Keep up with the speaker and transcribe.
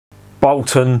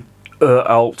Bolten Ur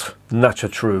Alt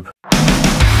Naturtrube.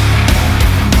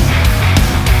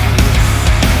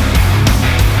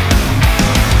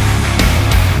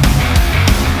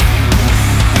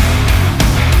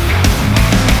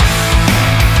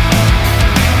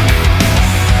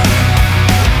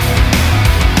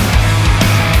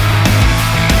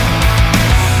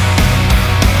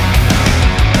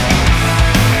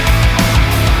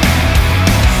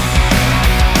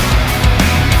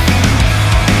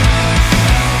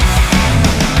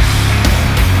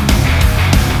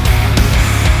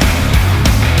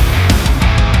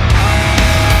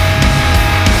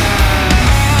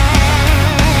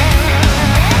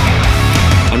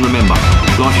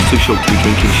 Life is too short to be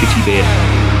drinking shitty beer.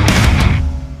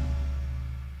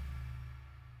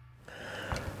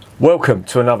 Welcome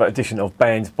to another edition of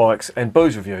Bands, Bikes and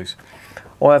Booze Reviews.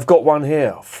 I have got one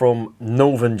here from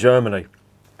northern Germany,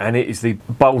 and it is the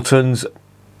Bolten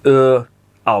Ur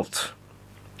Alt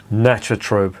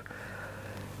Naturtrube.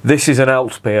 This is an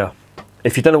alt beer.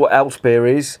 If you don't know what alt beer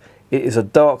is, it is a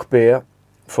dark beer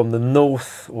from the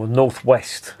north or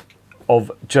northwest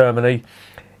of Germany.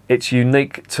 It's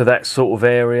unique to that sort of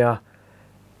area.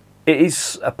 It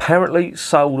is apparently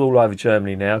sold all over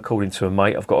Germany now, according to a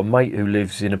mate. I've got a mate who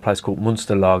lives in a place called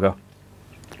Münsterlager,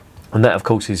 and that of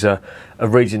course is a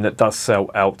region that does sell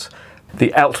alt.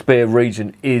 The alt beer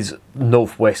region is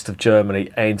northwest of Germany,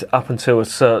 and up until a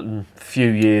certain few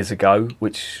years ago,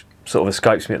 which sort of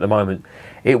escapes me at the moment,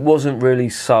 it wasn't really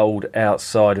sold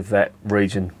outside of that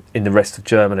region in the rest of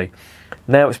Germany.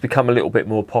 Now it's become a little bit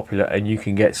more popular, and you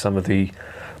can get some of the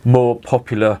more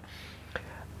popular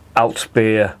alt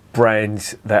beer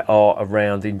brands that are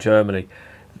around in Germany.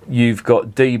 You've got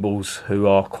Diebels, who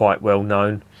are quite well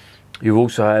known. You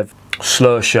also have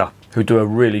Slurcher, who do a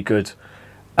really good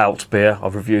alt beer.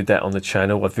 I've reviewed that on the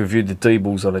channel. I've reviewed the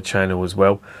Diebels on the channel as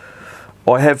well.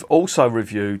 I have also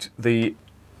reviewed the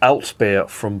alt beer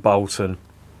from Bolten,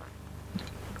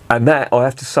 and that, I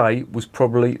have to say, was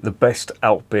probably the best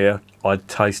alt beer I'd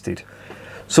tasted.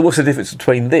 So what's the difference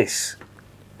between this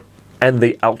and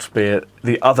the alt beer,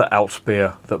 the other alt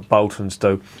beer that Bolten's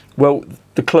do? Well,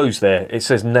 the clue's there. It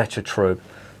says Naturtrube,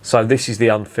 so this is the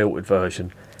unfiltered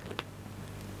version.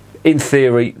 In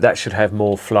theory, that should have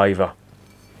more flavour,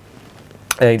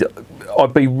 and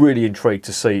I'd be really intrigued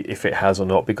to see if it has or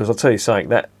not, because I'll tell you something,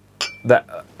 that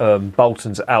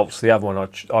Bolten's Alt, the other one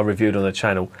I reviewed on the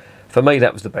channel, for me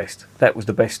that was the best. That was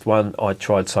the best one I'd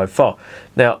tried so far.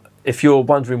 Now, if you're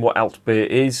wondering what alt beer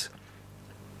is,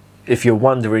 if you're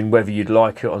wondering whether you'd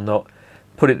like it or not,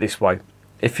 put it this way.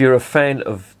 If you're a fan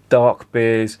of dark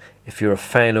beers, if you're a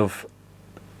fan of,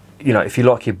 you know, if you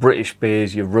like your British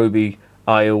beers, your ruby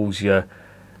ales, your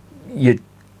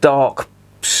dark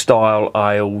style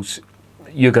ales,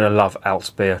 you're going to love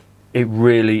alt beer. It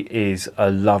really is a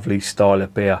lovely style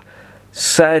of beer.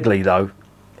 Sadly though,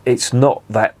 it's not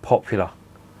that popular.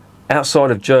 Outside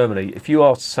of Germany, if you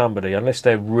ask somebody, unless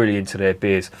they're really into their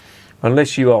beers,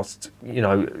 unless you asked, you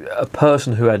know, a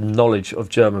person who had knowledge of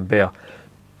German beer,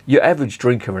 your average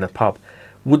drinker in a pub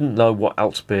wouldn't know what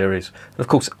alt beer is. And of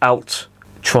course, alt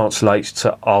translates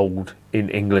to old in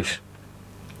English,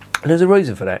 and there's a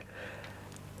reason for that.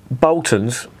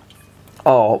 Bolten's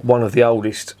are one of the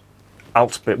oldest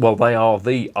alt beer, well, they are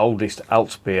the oldest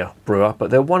alt beer brewer, but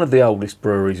they're one of the oldest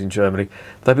breweries in Germany.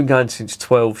 They've been going since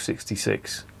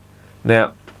 1266.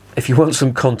 Now, if you want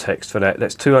some context for that,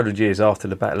 that's 200 years after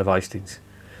the Battle of Hastings.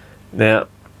 Now,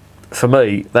 for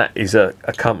me, that is a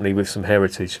company with some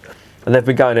heritage, and they've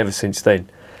been going ever since then.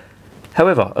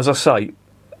 However, as I say,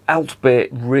 alt beer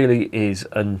really is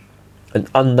an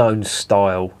unknown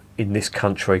style in this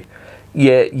country.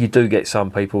 Yeah, you do get some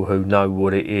people who know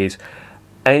what it is,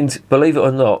 and believe it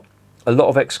or not, a lot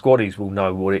of ex-squaddies will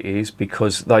know what it is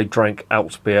because they drank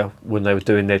alt beer when they were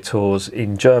doing their tours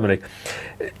in Germany.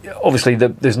 Obviously,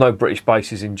 there's no British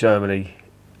bases in Germany,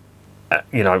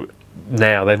 you know,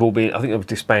 now. They've all been, I think they were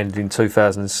disbanded in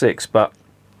 2006, but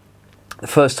the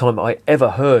first time I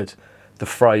ever heard the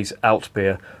phrase alt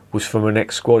beer was from an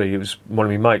ex-squaddie. It was one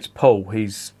of my mates, Paul. He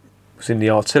was in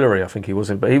the artillery, I think he was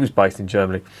in, but he was based in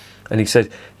Germany, and he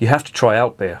said, you have to try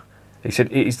alt beer. He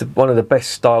said it is one of the best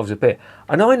styles of beer.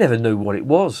 And I never knew what it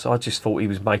was. I just thought he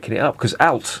was making it up. Because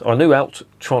alt, I knew alt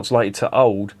translated to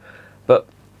old, but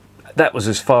that was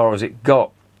as far as it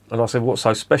got. And I said, what's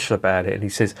so special about it? And he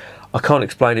says, I can't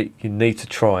explain it, you need to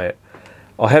try it.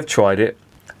 I have tried it,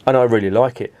 and I really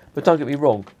like it. But don't get me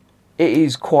wrong, it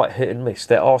is quite hit and miss.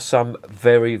 There are some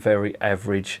very, very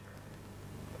average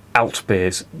alt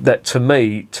beers that to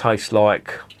me taste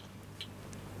like,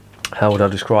 how would I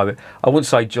describe it? I wouldn't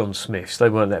say John Smith's, they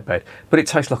weren't that bad, but it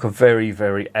tastes like a very,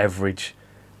 very average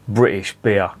British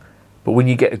beer. but when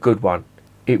you get a good one,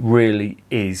 it really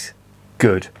is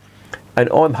good. And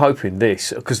I'm hoping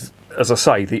this, because as I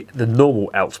say, the normal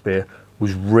Alt beer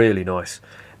was really nice,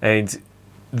 and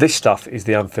this stuff is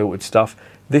the unfiltered stuff.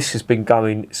 This has been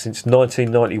going since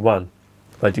 1991.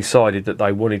 They decided that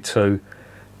they wanted to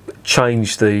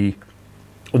change the,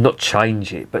 well, not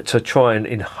change it, but to try and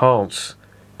enhance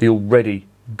the already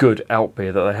good Alt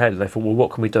beer that they had. They thought, well,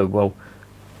 what can we do? Well,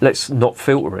 let's not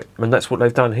filter it, and that's what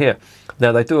they've done here.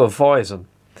 Now they do a Weizen,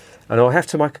 and I have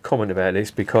to make a comment about this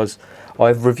because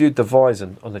I've reviewed the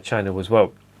Weizen on the channel as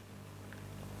well,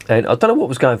 and I don't know what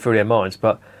was going through their minds,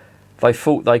 but they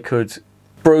thought they could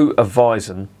brew a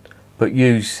Weizen but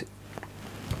use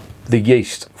the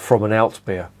yeast from an Alt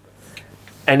beer,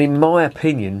 and in my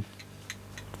opinion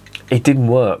it didn't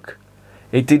work.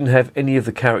 It didn't have any of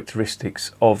the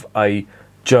characteristics of a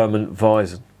German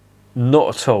Weizen,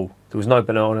 not at all. There was no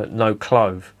banana, no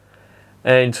clove,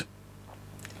 and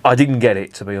I didn't get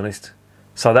it, to be honest.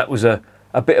 So that was a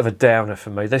bit of a downer for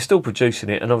me. They're still producing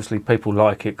it, and obviously people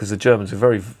like it because the Germans are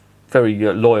very, very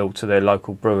loyal to their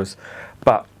local brewers,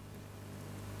 but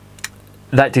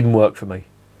that didn't work for me.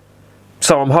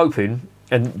 So I'm hoping,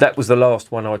 and that was the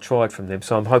last one I tried from them,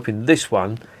 so I'm hoping this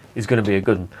one is going to be a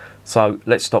good one. So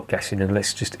let's stop guessing and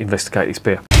let's just investigate this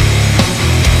beer.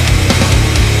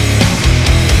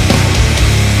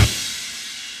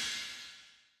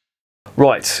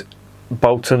 Right,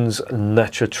 Bolten's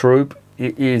Nature Trube.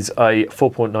 It is a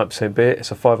 4.9% beer.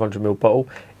 It's a 500ml bottle.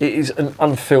 It is an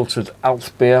unfiltered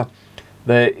Alt beer.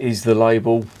 There is the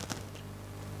label.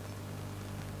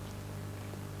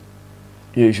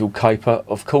 Usual caper.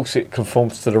 Of course it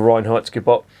conforms to the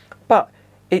Reinheitsgebot, but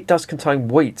it does contain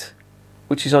wheat,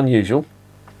 which is unusual.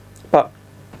 But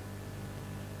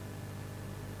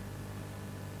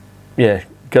yeah,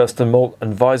 Gersten malt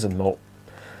and Weizen malt,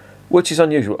 which is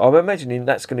unusual. I'm imagining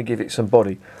that's going to give it some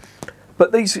body.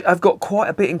 But these have got quite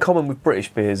a bit in common with British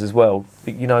beers as well.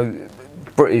 You know,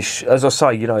 British, as I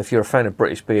say, you know, if you're a fan of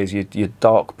British beers, your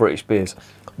dark British beers,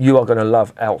 you are going to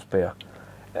love Alt beer.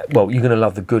 Well, you're going to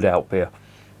love the good Alt beer.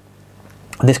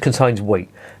 And this contains wheat.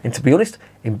 And to be honest,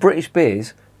 in British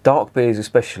beers, dark beers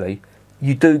especially,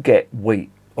 you do get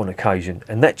wheat on occasion,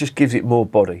 and that just gives it more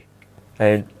body.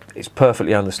 And it's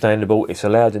perfectly understandable. It's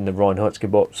allowed in the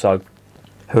Reinheitsgebot, so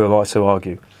who am I to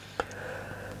argue?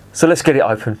 So let's get it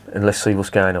open and let's see what's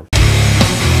going on.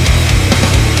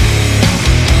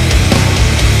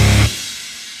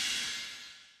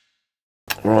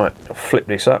 Right, I'll flip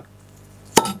this up.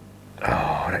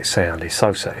 Oh, that sound is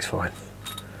so satisfying.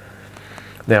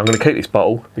 Now I'm going to keep this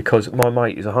bottle because my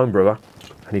mate is a home brewer,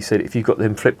 and he said if you've got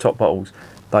them flip top bottles,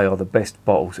 they are the best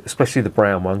bottles, especially the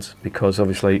brown ones, because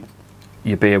obviously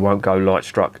your beer won't go light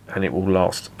struck and it will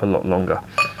last a lot longer.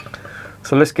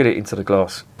 So let's get it into the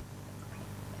glass.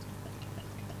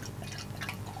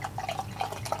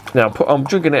 Now I'm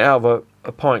drinking it out of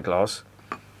a pint glass,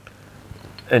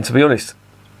 and to be honest,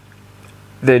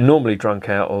 they're normally drunk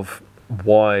out of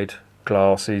wide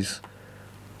glasses,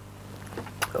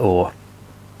 or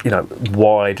you know,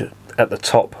 wide at the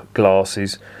top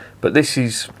glasses, but this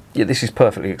is, yeah, this is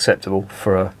perfectly acceptable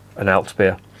for an Alt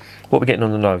beer. What are we getting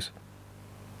on the nose?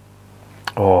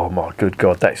 Oh my good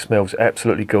God, that smells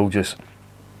absolutely gorgeous.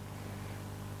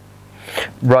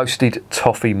 Roasted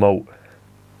toffee malt.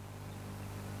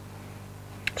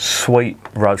 Sweet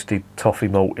roasted toffee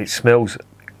malt. It smells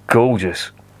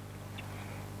gorgeous.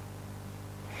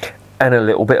 And a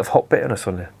little bit of hot bitterness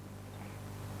on there.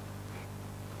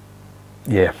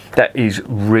 Yeah, that is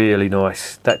really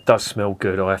nice. That does smell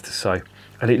good, I have to say.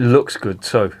 And it looks good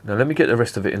too. Now let me get the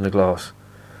rest of it in the glass,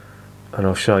 and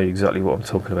I'll show you exactly what I'm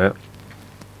talking about.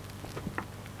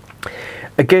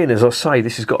 Again, as I say,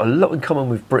 this has got a lot in common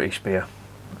with British beer.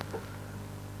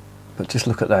 But just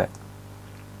look at that.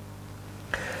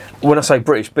 When I say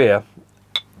British beer,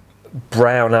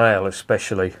 brown ale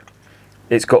especially,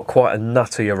 it's got quite a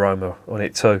nutty aroma on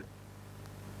it too.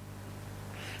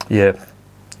 Yeah,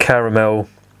 caramel,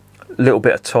 a little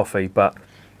bit of toffee, but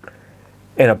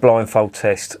in a blindfold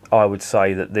test, I would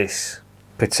say that this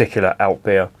particular Alt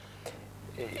beer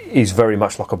is very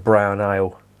much like a brown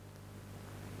ale.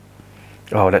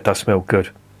 Oh, that does smell good.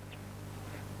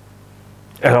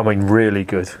 And I mean really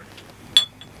good.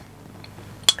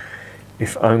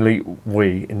 If only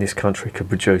we in this country could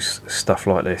produce stuff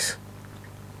like this.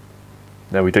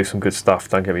 Now, we do some good stuff,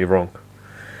 don't get me wrong,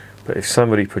 but if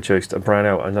somebody produced a brown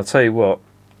ale, and I'll tell you what,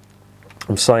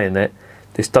 I'm saying that,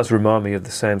 this does remind me of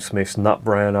the Sam Smith's Nut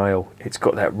Brown Ale. It's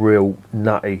got that real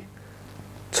nutty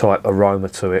type aroma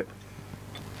to it.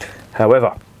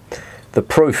 However, the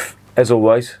proof, as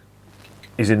always,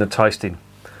 is in the tasting.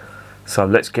 So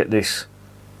let's get this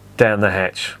down the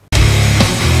hatch.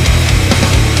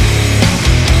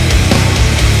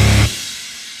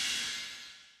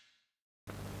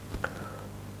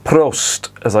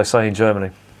 Prost, as they say in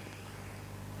Germany.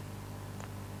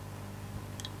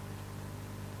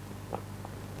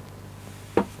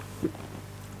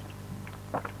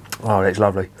 Oh, that's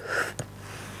lovely.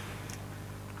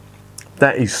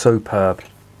 That is superb.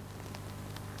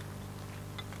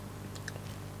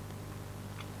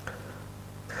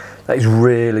 That is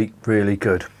really, really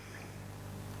good.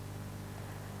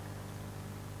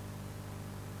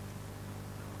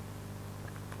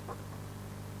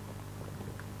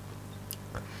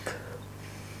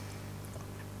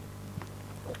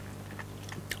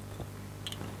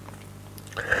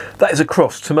 That is a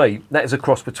cross, to me, that is a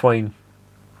cross between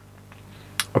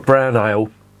a brown ale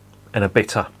and a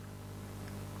bitter.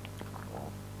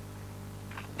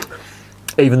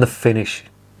 Even the finish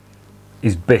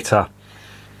is bitter,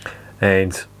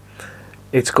 and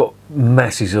it's got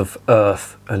masses of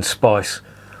earth and spice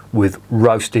with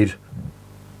roasted,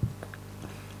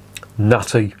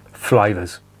 nutty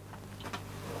flavours.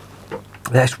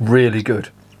 That's really good,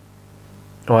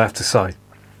 I have to say.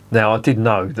 Now, I did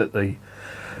know that the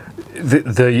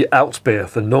Alt beer,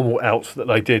 the normal Alt that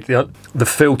they did, the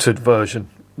filtered version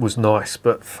was nice,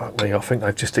 but fuck me, I think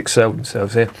they've just excelled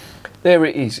themselves here. There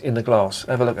it is in the glass.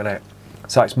 Have a look at that.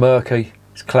 So it's murky,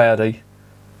 it's cloudy.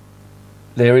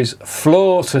 There is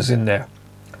floaters in there.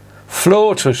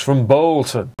 Floaters from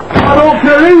Bolten. I'm all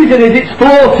perusing it, it's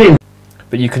floating.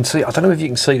 But you can see, I don't know if you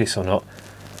can see this or not,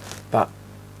 but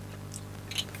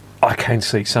I can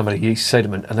see some of the yeast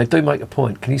sediment, and they do make a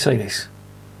point. Can you see this?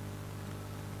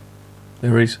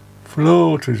 There is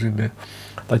floaters in there.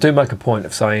 They do make a point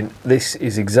of saying this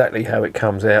is exactly how it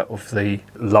comes out of the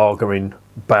lagering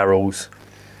barrels,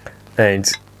 and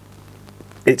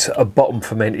it's a bottom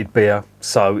fermented beer,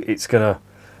 so it's going to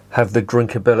have the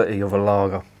drinkability of a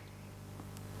lager.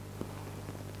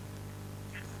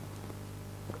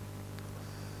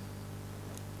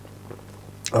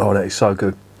 Oh, that is so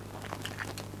good.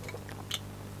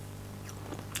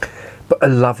 But a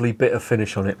lovely bit of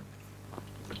finish on it.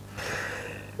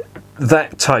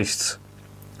 That tastes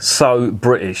so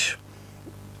British.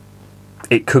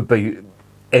 It could be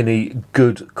any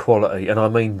good quality, and I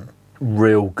mean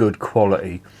real good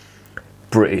quality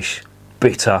British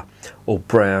bitter or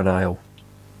brown ale.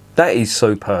 That is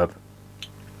superb.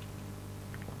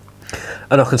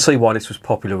 And I can see why this was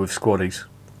popular with squaddies,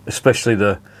 especially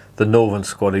the northern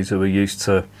squaddies who are used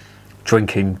to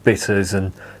drinking bitters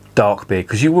and dark beer,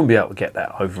 because you wouldn't be able to get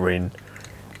that over in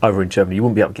Germany. You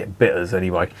wouldn't be able to get bitters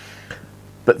anyway.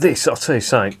 But this, I'll tell you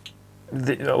something,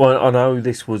 I know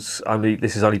this has only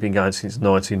been going since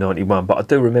 1991, but I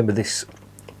do remember this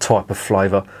type of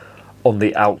flavour on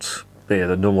the Alt beer,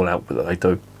 the normal Alt that they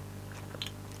do.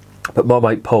 But my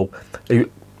mate Paul, he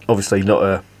obviously not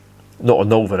a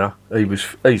northerner. He's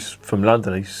from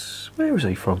London. Where was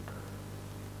he from?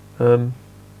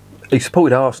 He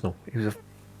supported Arsenal. He was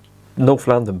a North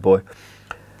London boy,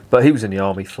 but he was in the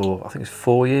army for, I think it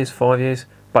was 5 years,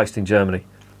 based in Germany,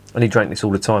 and he drank this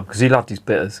all the time because he loved his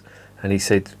bitters. And he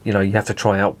said, you know, you have to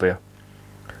try Alt beer.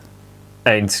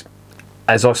 And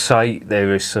as I say,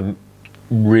 there is some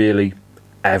really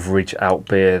average Alt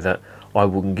beer that I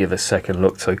wouldn't give a second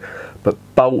look to. But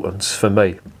Bolten's, for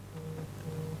me,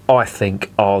 I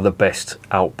think are the best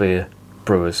Alt beer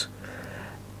brewers.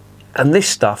 And this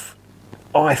stuff,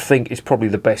 I think, is probably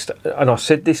the best. And I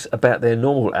said this about their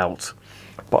normal Alt,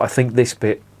 but I think this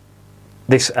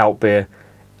Alt beer,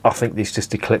 I think this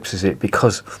just eclipses it,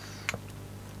 because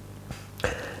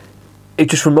it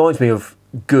just reminds me of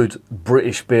good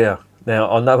British beer.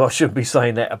 Now, I know I shouldn't be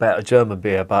saying that about a German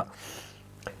beer, but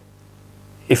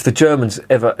if the Germans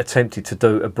ever attempted to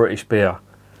do a British beer,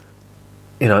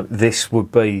 you know, this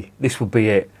would be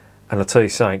it. And I'll tell you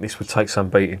something, this would take some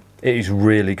beating. It is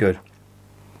really good.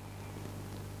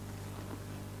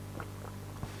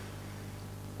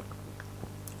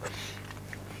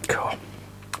 God,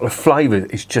 the flavour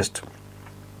is just,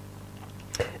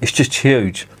 it's just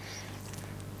huge.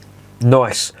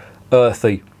 Nice,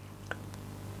 earthy,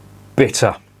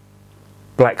 bitter,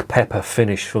 black pepper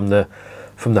finish from the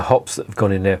hops that have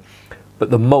gone in there.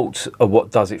 But the malts are what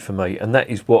does it for me, and that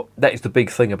is the big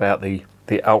thing about the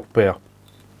Alt beer.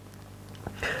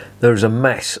 There is a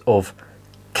mass of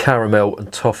caramel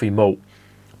and toffee malt,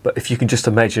 but if you can just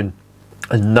imagine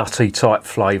a nutty type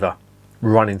flavour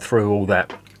running through all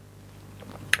that,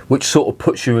 which sort of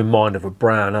puts you in mind of a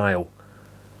brown ale.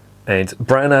 And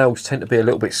brown ales tend to be a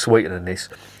little bit sweeter than this,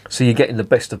 so you're getting the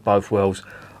best of both worlds.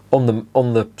 On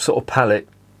the sort of palate,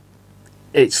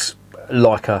 it's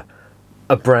like a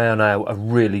brown ale, a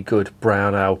really good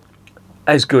brown ale,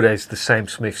 as good as the Sam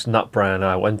Smith's nut brown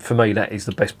ale. And for me, that is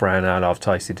the best brown ale I've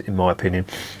tasted, in my opinion.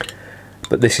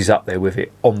 But this is up there with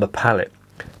it on the palate.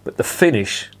 but the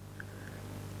finish,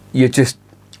 you just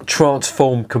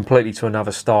transform completely to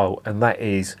another style, and that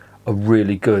is a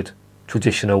really good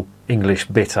traditional English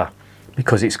bitter,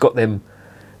 because it's got them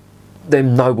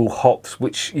noble hops,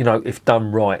 which, you know, if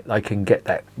done right, they can get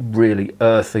that really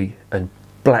earthy and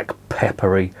black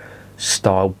peppery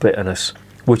style bitterness,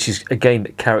 which is again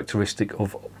characteristic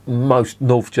of most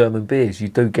North German beers. You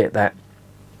do get that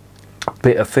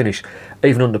bitter finish,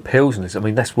 even on the pilsners. I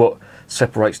mean, that's what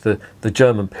separates the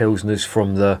German pilsners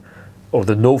from the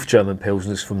North German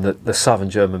pilsners from the Southern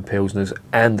German pilsners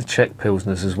and the Czech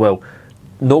pilsners as well.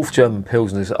 North German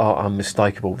pilsners are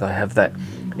unmistakable. They have that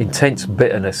intense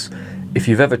bitterness. If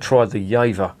you've ever tried the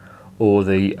Jever or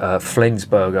the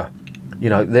Flensburger, you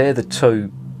know, they're the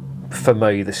two, for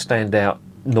me, the standout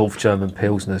North German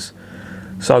pilsners.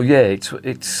 So yeah,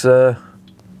 it's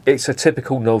a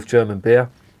typical North German beer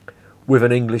with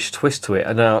an English twist to it.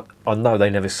 And now I know they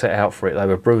never set out for it. They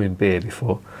were brewing beer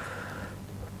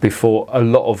before a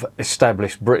lot of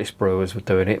established British brewers were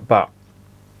doing it, but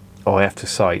I have to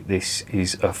say, this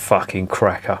is a fucking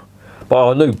cracker.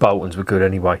 But I knew Boltons were good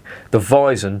anyway. The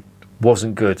Weizen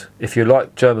wasn't good. If you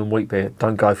like German wheat beer,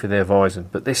 don't go for their Weizen.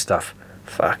 But this stuff,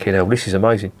 fucking hell, this is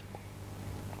amazing.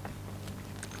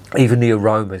 Even the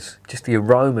aromas, just the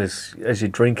aromas as you're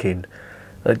drinking,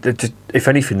 if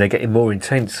anything, they're getting more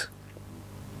intense.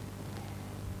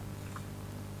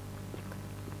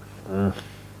 Oh,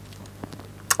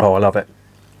 I love it.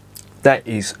 That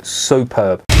is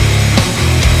superb.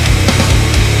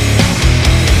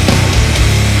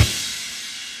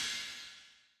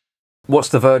 What's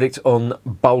the verdict on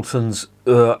Bolten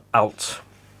Ur Alt?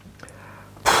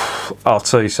 I'll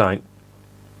tell you something.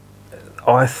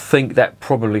 I think that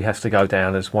probably has to go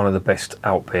down as one of the best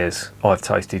alt beers I've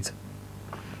tasted.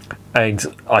 And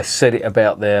I said it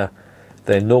about their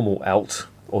normal alt,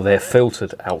 or their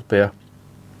filtered alt beer,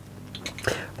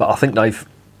 but I think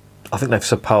they've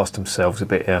surpassed themselves a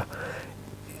bit here.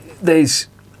 There's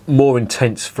more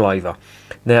intense flavour.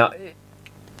 Now,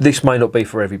 this may not be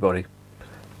for everybody,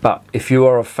 but if you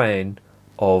are a fan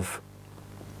of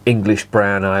English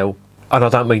brown ale, and I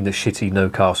don't mean the shitty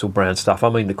Newcastle brown stuff, I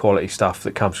mean the quality stuff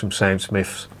that comes from Sam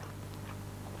Smith's.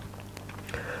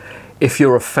 If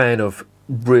you're a fan of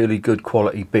really good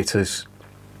quality bitters,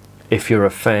 if you're a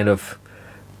fan of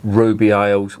ruby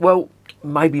ales, well,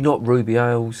 maybe not ruby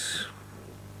ales.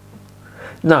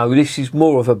 No, this is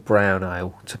more of a brown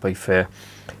ale, to be fair.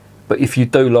 But if you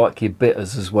do like your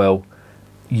bitters as well,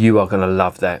 you are going to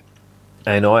love that.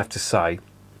 And I have to say,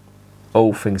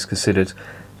 all things considered,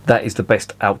 that is the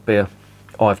best alt beer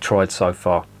I've tried so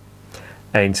far.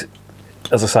 And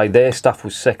as I say, their stuff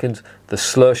was second. The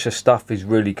Slursher stuff is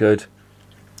really good.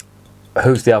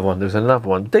 Who's the other one? There's another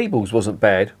one. Diebel's wasn't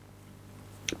bad,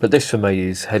 but this for me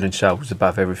is head and shoulders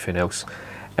above everything else.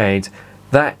 And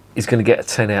that is going to get a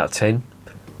 10 out of 10.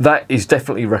 That is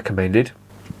definitely recommended.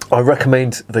 I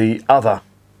recommend the other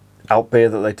alt beer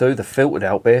that they do, the filtered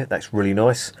alt beer. That's really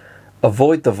nice.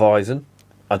 Avoid the Weizen.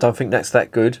 I don't think that's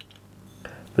that good.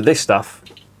 But this stuff,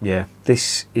 yeah,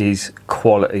 this is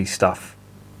quality stuff.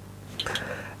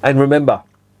 And remember,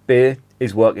 beer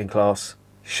is working class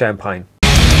champagne.